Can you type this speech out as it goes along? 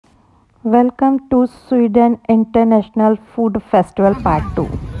Welcome to Sweden International Food Festival Part 2.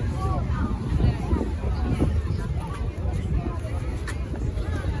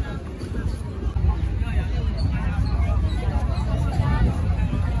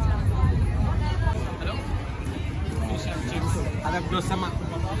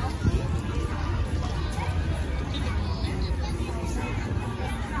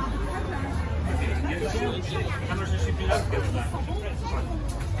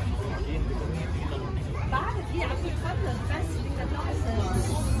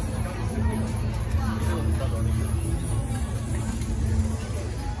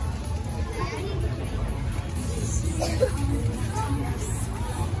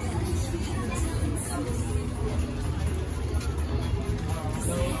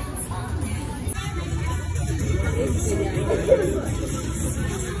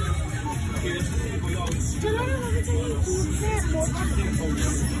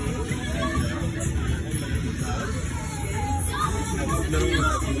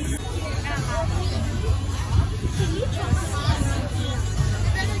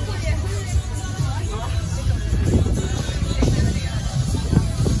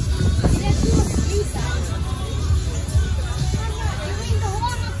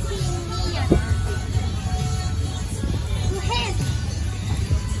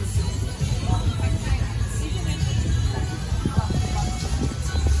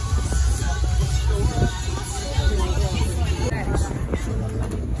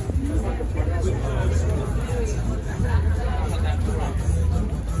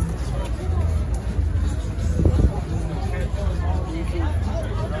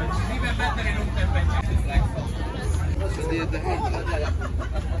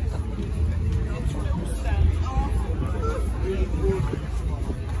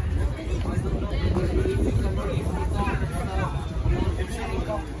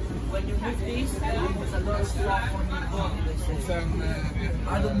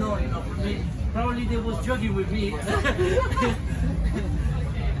 I don't know, probably they was jogging with me.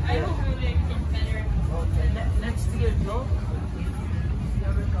 Next year, no?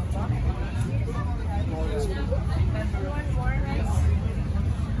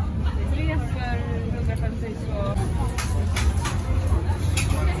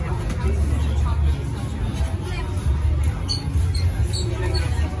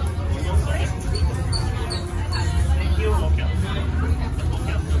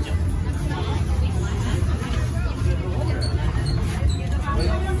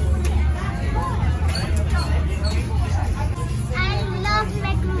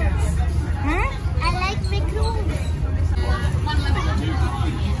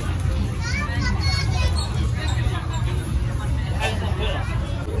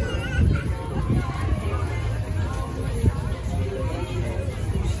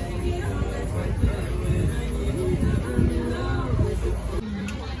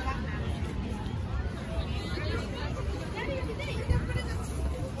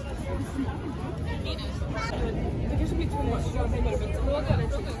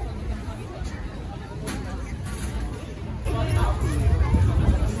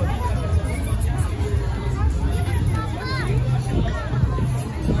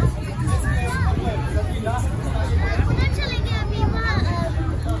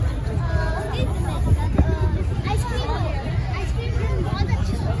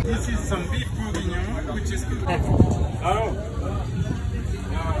 This is some beef bourguignon, which is good. Oh.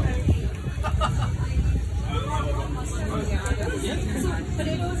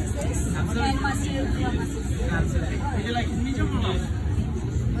 Potatoes is this, and mustard. Would you like it medium or not?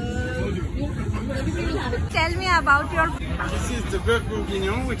 Tell me about your... This is the beef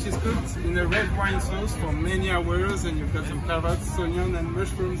bourguignon, which is cooked in a red wine sauce for many hours, and you've got some carrots, onion, and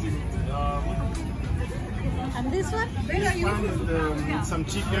mushrooms in it. And this one? This one is some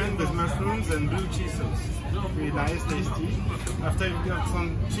chicken with mushrooms and blue cheese sauce. Really nice, tasty. After you've got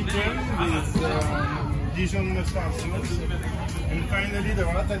some chicken with Dijon mustard sauce. And finally the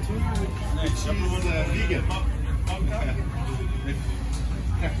ratatouille, which is vegan.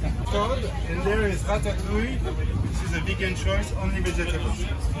 Code, and there is ratatouille, which is a vegan choice, only vegetables.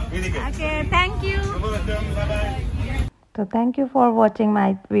 Really good. Okay, thank you. You're welcome, bye-bye. So thank you for watching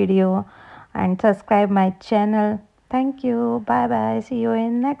my video and subscribe my channel. Thank you. Bye bye. See you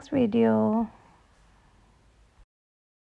in next video.